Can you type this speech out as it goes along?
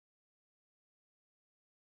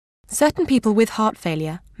Certain people with heart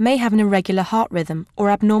failure may have an irregular heart rhythm or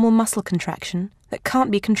abnormal muscle contraction that can't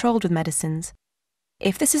be controlled with medicines.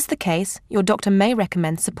 If this is the case, your doctor may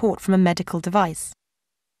recommend support from a medical device.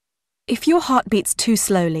 If your heart beats too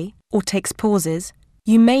slowly or takes pauses,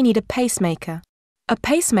 you may need a pacemaker. A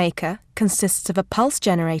pacemaker consists of a pulse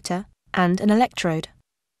generator and an electrode.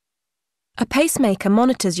 A pacemaker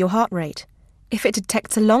monitors your heart rate. If it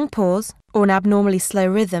detects a long pause or an abnormally slow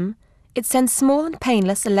rhythm, it sends small and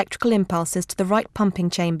painless electrical impulses to the right pumping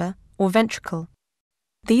chamber or ventricle.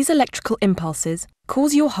 These electrical impulses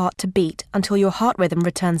cause your heart to beat until your heart rhythm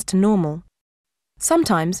returns to normal.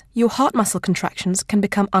 Sometimes your heart muscle contractions can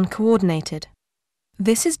become uncoordinated.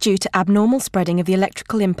 This is due to abnormal spreading of the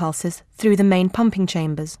electrical impulses through the main pumping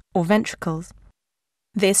chambers or ventricles.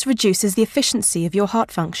 This reduces the efficiency of your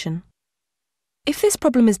heart function. If this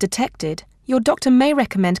problem is detected, your doctor may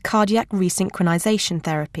recommend cardiac resynchronization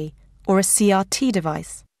therapy, or a CRT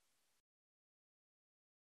device.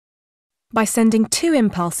 By sending two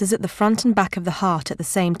impulses at the front and back of the heart at the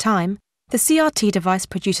same time, the CRT device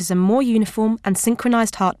produces a more uniform and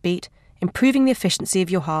synchronized heartbeat, improving the efficiency of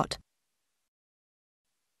your heart.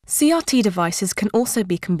 CRT devices can also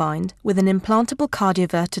be combined with an implantable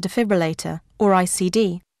cardioverter defibrillator, or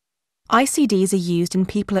ICD. ICDs are used in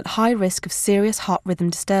people at high risk of serious heart rhythm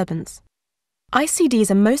disturbance. ICDs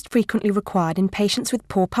are most frequently required in patients with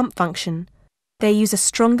poor pump function. They use a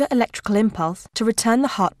stronger electrical impulse to return the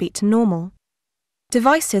heartbeat to normal.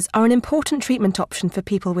 Devices are an important treatment option for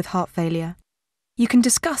people with heart failure. You can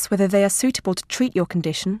discuss whether they are suitable to treat your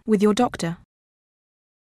condition with your doctor.